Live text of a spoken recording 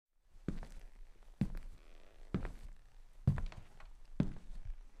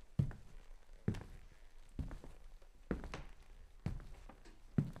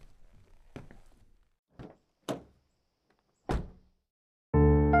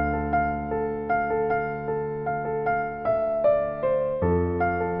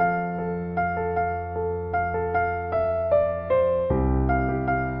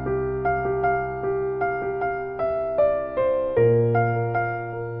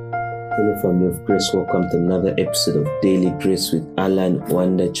Hello, family of grace. Welcome to another episode of Daily Grace with Alan,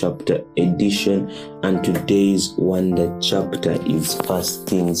 Wonder Chapter Edition. And today's Wonder Chapter is 1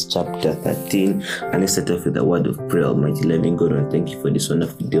 Kings chapter 13. And let's start off with a word of prayer. Almighty living God, and thank you for this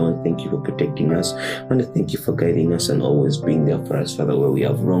wonderful day. And thank you for protecting us. And thank you for guiding us and always being there for us, Father, where we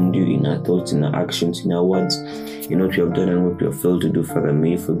have wronged you in our thoughts, in our actions, in our words, in what we have done and what we have failed to do. Father,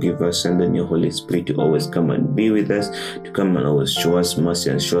 may you forgive us. Send on your Holy Spirit to always come and be with us, to come and always show us mercy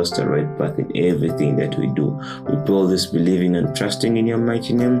and show us the right path in everything that we do. We do all this believing and trusting in your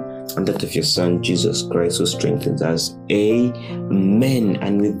mighty name and that of your Son Jesus Christ, who strengthens us. Amen.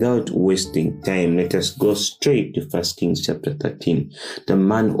 And without wasting time, let us go straight to 1 Kings chapter 13. The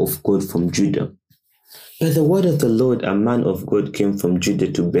man of God from Judah. By the word of the Lord, a man of God came from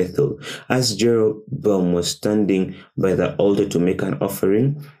Judah to Bethel. As Jeroboam was standing by the altar to make an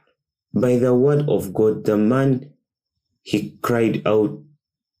offering, by the word of God, the man, he cried out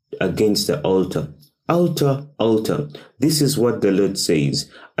against the altar. Altar, altar. This is what the Lord says.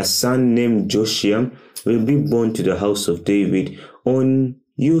 A son named Joshua will be born to the house of David. On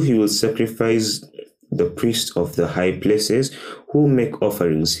you he will sacrifice the priests of the high places who make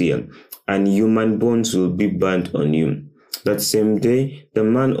offerings here, and human bones will be burnt on you. That same day, the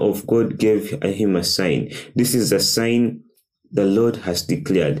man of God gave him a sign. This is the sign the Lord has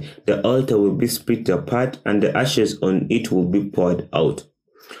declared. The altar will be split apart, and the ashes on it will be poured out.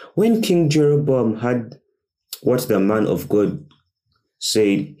 When King Jeroboam heard what the man of God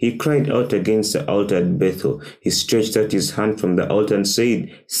said, he cried out against the altar at Bethel. He stretched out his hand from the altar and said,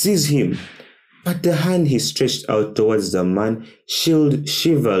 "Seize him." But the hand he stretched out towards the man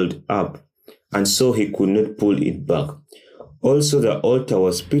shriveled up, and so he could not pull it back. Also the altar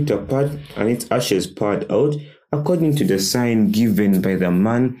was split apart and its ashes poured out, according to the sign given by the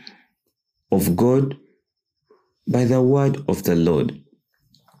man of God by the word of the Lord.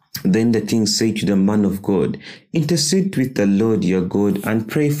 Then the king said to the man of God, "Intercede with the Lord your God and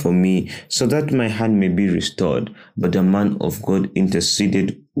pray for me, so that my hand may be restored." But the man of God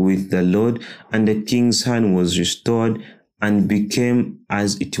interceded with the Lord, and the king's hand was restored and became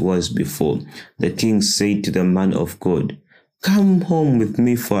as it was before. The king said to the man of God, "Come home with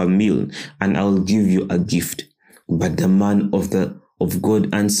me for a meal, and I will give you a gift." But the man of God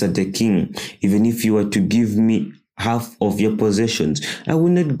answered the king, "Even if you were to give me half of your possessions, I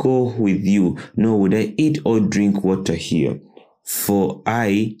will not go with you, nor would I eat or drink water here. For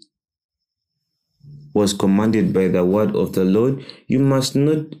I was commanded by the word of the Lord, you must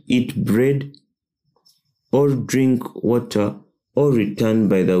not eat bread or drink water or return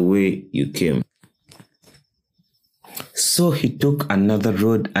by the way you came." So he took another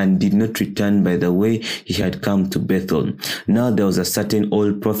road and did not return by the way he had come to Bethel. Now there was a certain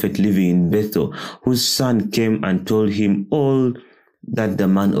old prophet living in Bethel, whose son came and told him all that the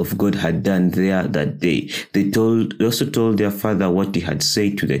man of God had done there that day. They also told their father what he had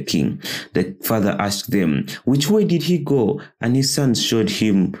said to the king. The father asked them, "Which way did he go?" And his sons showed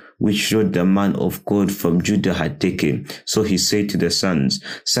him which road the man of God from Judah had taken. So he said to the sons,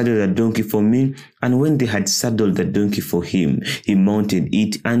 "Saddle a donkey for me." And when they had saddled the donkey for him, he mounted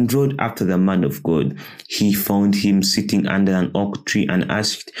it and rode after the man of God. He found him sitting under an oak tree and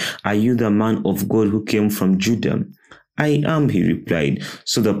asked, "Are you the man of God who came from Judah?" "I am," he replied.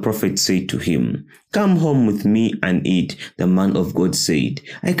 So the prophet said to him, "Come home with me and eat." The man of God said,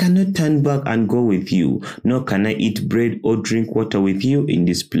 "I cannot turn back and go with you, nor can I eat bread or drink water with you in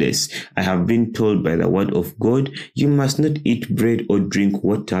this place. I have been told by the word of God, you must not eat bread or drink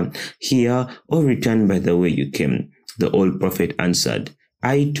water here or return by the way you came." The old prophet answered,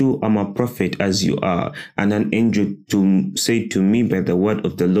 "I too am a prophet as you are, and an angel said to me by the word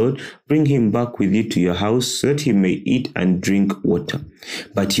of the Lord, bring him back with you to your house so that he may eat and drink water."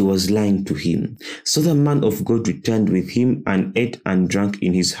 But he was lying to him. So the man of God returned with him and ate and drank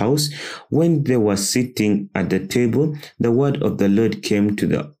in his house. When they were sitting at the table, the word of the Lord came to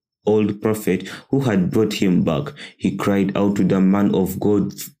the old prophet who had brought him back. He cried out to the man of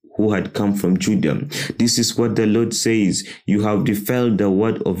God who had come from Judah, "This is what the Lord says, you have defiled the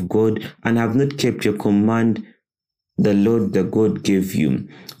word of God and have not kept your command the Lord the God gave you.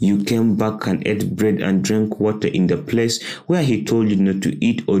 You came back and ate bread and drank water in the place where he told you not to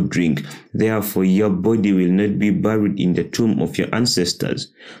eat or drink. Therefore your body will not be buried in the tomb of your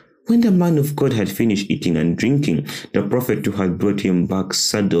ancestors." When the man of God had finished eating and drinking, the prophet who had brought him back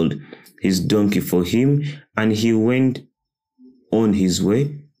saddled his donkey for him, and he went on his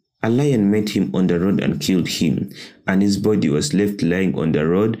way. A lion met him on the road and killed him, and his body was left lying on the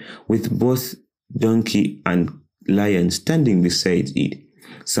road with both donkey and lion standing beside it.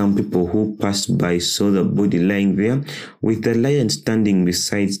 Some people who passed by saw the body lying there, with the lion standing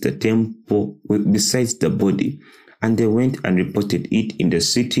beside the body, and they went and reported it in the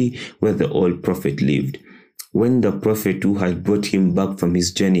city where the old prophet lived. When the prophet who had brought him back from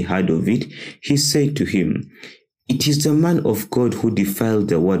his journey heard of it, he said to him, "It is the man of God who defiled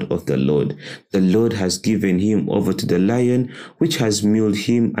the word of the Lord. The Lord has given him over to the lion, which has mauled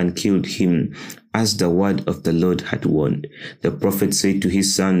him and killed him, as the word of the Lord had warned." The prophet said to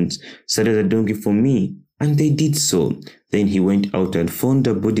his sons, "Saddle the donkey for me." And they did so. Then he went out and found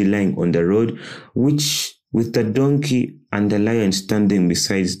the body lying on the road, with the donkey and the lion standing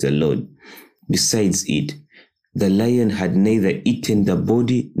beside it. The lion had neither eaten the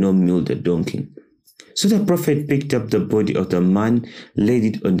body nor mauled the donkey. So the prophet picked up the body of the man, laid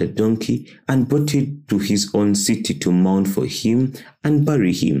it on the donkey, and brought it to his own city to mourn for him and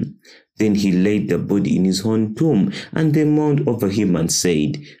bury him. Then he laid the body in his own tomb, and they mourned over him and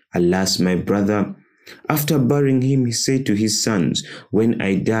said, "Alas, my brother." After burying him, he said to his sons, "When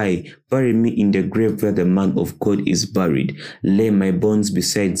I die, bury me in the grave where the man of God is buried. Lay my bones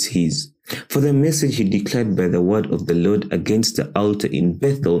beside his." For the message he declared by the word of the Lord against the altar in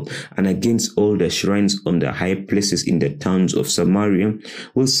Bethel and against all the shrines on the high places in the towns of Samaria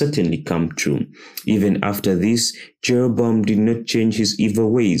will certainly come true. Even after this, Jeroboam did not change his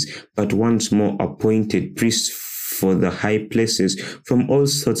evil ways, but once more appointed priests for the high places from all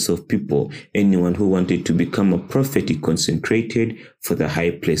sorts of people. Anyone who wanted to become a prophet, he consecrated for the high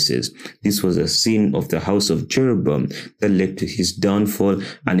places. This was a sin of the house of Jeroboam that led to his downfall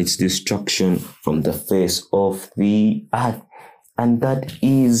and its destruction from the face of the earth. And that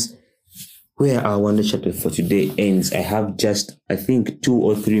is where our wonder chapter for today ends. I have just, 2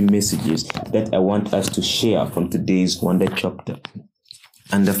 or 3 messages that I want us to share from today's wonder chapter.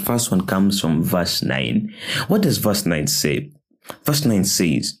 And the first one comes from verse 9. What does verse 9 say? Verse 9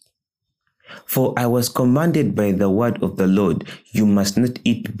 says, "For I was commanded by the word of the Lord, you must not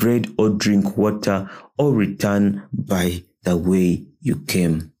eat bread or drink water or return by the way you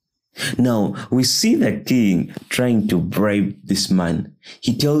came." Now, we see the king trying to bribe this man.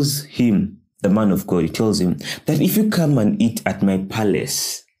 He tells him, the man of God, he tells him that if you come and eat at my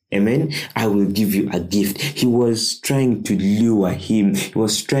palace, amen, I will give you a gift. He was trying to lure him. He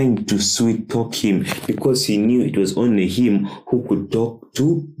was trying to sweet talk him because he knew it was only him who could talk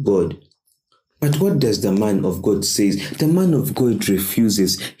to God. But what does the man of God say? The man of God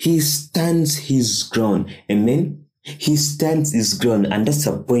refuses. He stands his ground. Amen. He stands his ground. And that's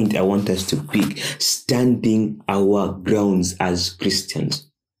a point I want us to pick. Standing our grounds as Christians.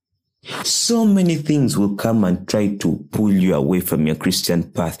 So many things will come and try to pull you away from your Christian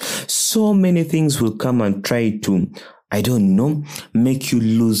path. So many things will come and try to, make you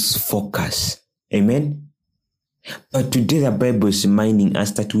lose focus. Amen. But today the Bible is reminding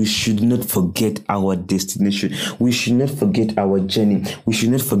us that we should not forget our destination. We should not forget our journey. We should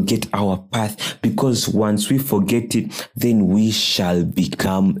not forget our path, because once we forget it, then we shall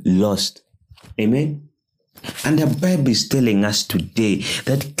become lost. Amen. And the Bible is telling us today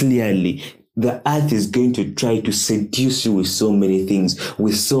that clearly the earth is going to try to seduce you with so many things,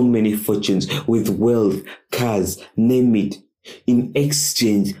 with so many fortunes, with wealth, cars, name it, in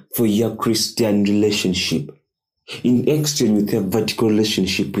exchange for your Christian relationship, in exchange with your vertical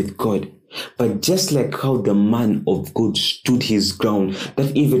relationship with God. But just like how the man of God stood his ground,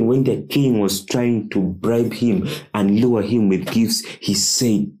 that even when the king was trying to bribe him and lure him with gifts, he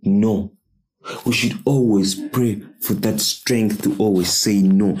said no. We should always pray for that strength to always say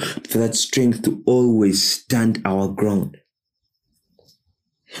no, for that strength to always stand our ground.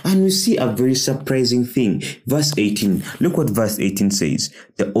 And we see a very surprising thing. Verse 18. Look what verse 18 says.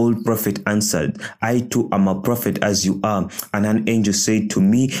 "The old prophet answered, I too am a prophet as you are. And an angel said to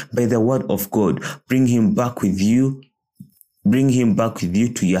me by the word of God, bring him back with you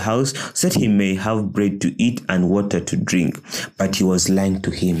to your house, so that he may have bread to eat and water to drink. But he was lying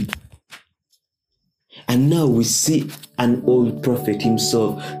to him." And now we see an old prophet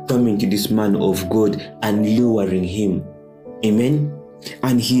himself coming to this man of God and luring him. Amen.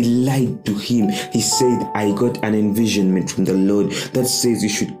 And he lied to him. He said, "I got an envisionment from the Lord that says you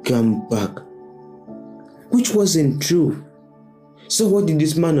should come back," which wasn't true. So what did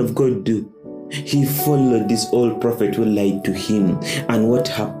this man of God do? He followed this old prophet who lied to him. And what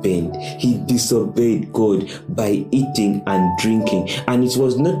happened? He disobeyed God by eating and drinking. And it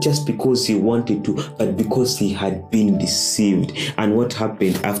was not just because he wanted to, but because he had been deceived. And what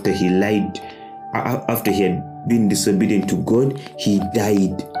happened after he lied? After he had been disobedient to God, he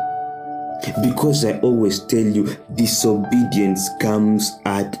died. Because I always tell you, disobedience comes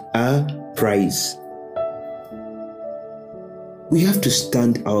at a price. We have to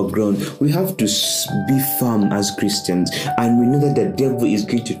stand our ground. We have to be firm as Christians. And we know that the devil is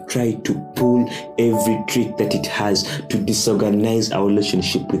going to try to pull every trick that it has to disorganize our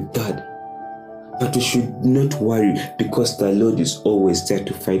relationship with God. But we should not worry, because the Lord is always there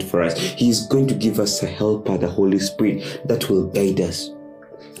to fight for us. He is going to give us a helper, the Holy Spirit, that will guide us.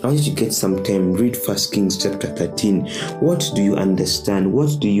 I want you to get some time, read 1 Kings chapter 13. What do you understand?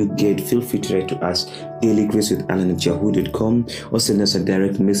 What do you get? Feel free to write to us, dailygracewithalan@yahoo.com, or send us a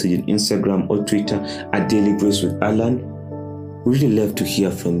direct message on Instagram or Twitter at dailygrawithalan. We really love to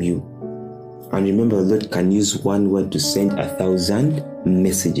hear from you. And remember, the Lord can use one word to send 1,000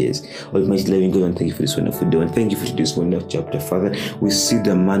 messages. Almighty loving God, and thank you for this wonderful day, and thank you for today's wonderful chapter, Father. We see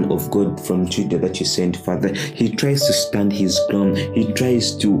the man of God from Judah that you sent, Father. He tries to stand his ground. He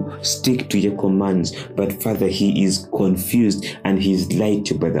tries to stick to your commands, but Father, he is confused and he is lied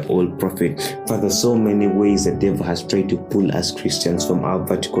to by the old prophet. Father, so many ways the devil has tried to pull us Christians from our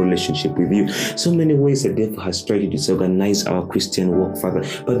vertical relationship with you. So many ways the devil has tried to disorganize our Christian walk, Father.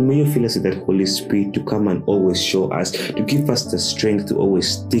 But may you fill us with that Holy Spirit to come and always show us, to give us the strength to always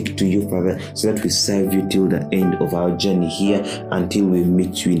stick to you, Father, so that we serve you till the end of our journey here, until we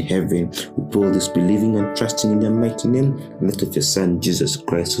meet you in heaven. We pray all this believing and trusting in your mighty name, and that of your Son Jesus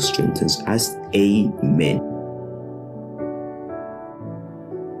Christ, who strengthens us. Amen.